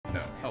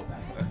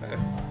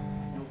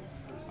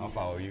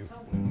follow you.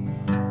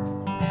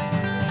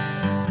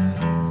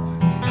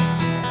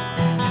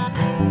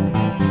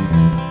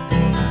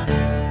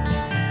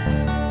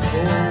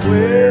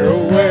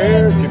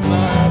 Where can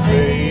my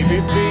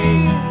baby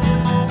be?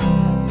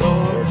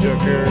 Lord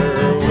took her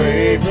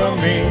away from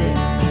me.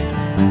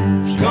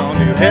 She's gone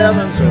to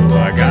heaven, so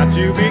I got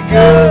to be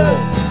good,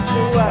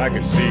 so I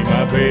can see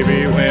my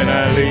baby when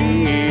I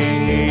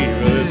leave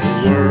this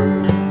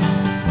world.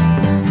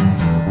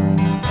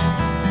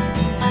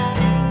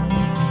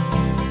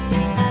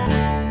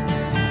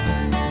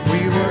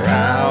 We were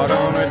out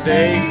on a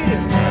date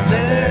in my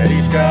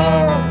daddy's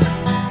car.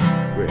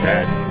 We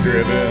hadn't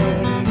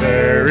driven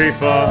very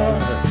far.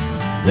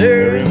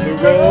 There in the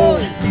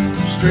road,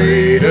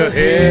 straight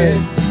ahead,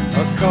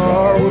 a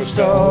car was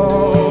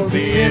stalled,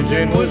 the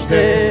engine was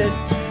dead.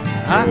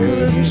 I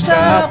couldn't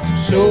stop,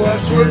 so I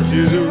swerved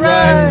to the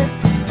right.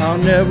 I'll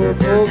never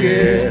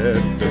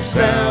forget the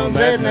sound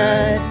that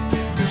night,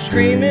 the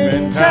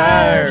screaming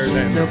tires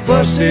and the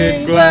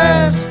busted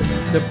glass,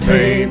 the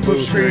painful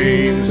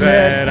screams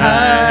that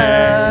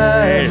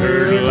I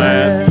heard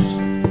last.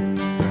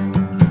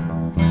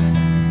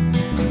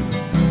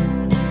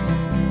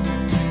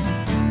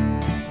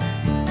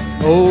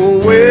 Oh,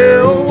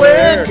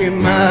 where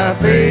can my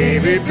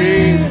baby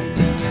be?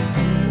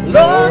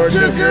 Lord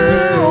took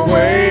her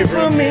away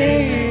from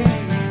me.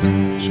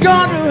 She's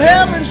gone to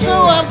heaven, so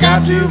I've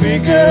got to be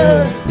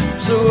good,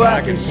 so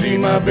I can see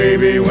my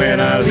baby when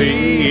I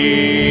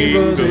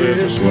leave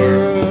this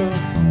world.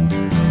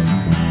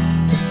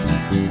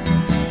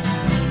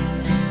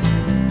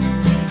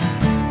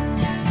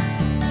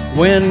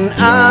 When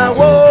I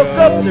woke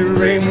up, the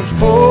rain was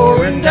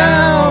pouring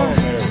down.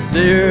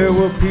 There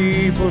were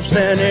people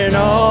standing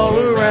all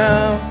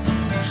around.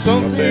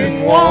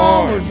 Something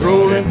warm was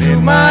rolling through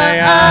my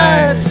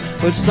eyes,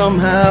 but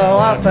somehow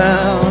I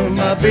found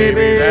my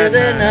baby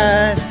that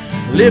night.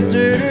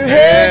 Lifted her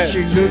head,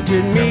 she looked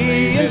at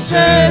me and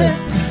said,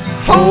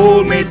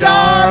 "Hold me,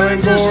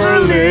 darling, just a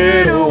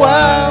little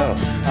while."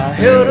 I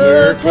held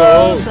her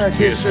close, I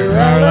kissed her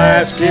our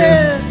last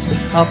kiss.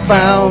 I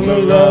found the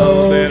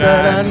love that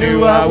I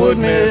knew I would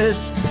miss.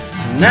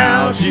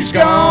 Now she's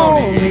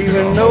gone,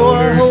 even though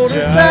I hold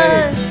her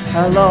tight.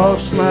 I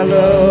lost my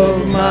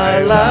love, my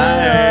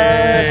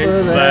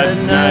life that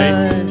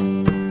night.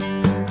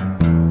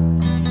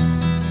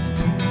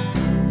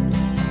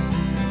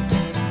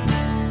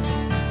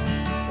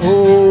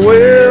 Oh,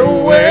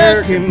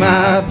 where can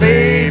my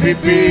baby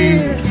be?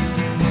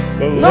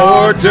 The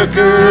Lord took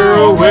her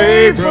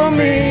away from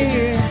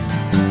me.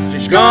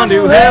 She's gone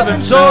to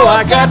heaven, so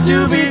I got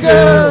to be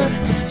good,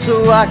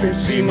 so I can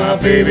see my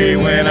baby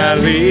when I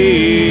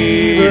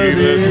leave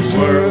this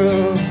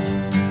world.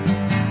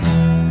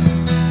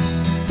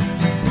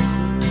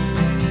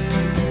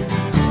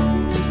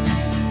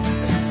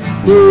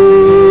 Ooh,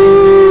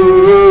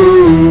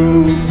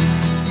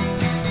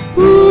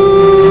 ooh,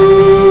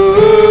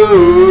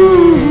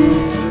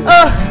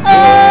 oh, oh,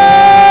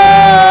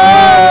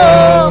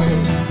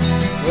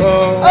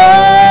 oh, oh.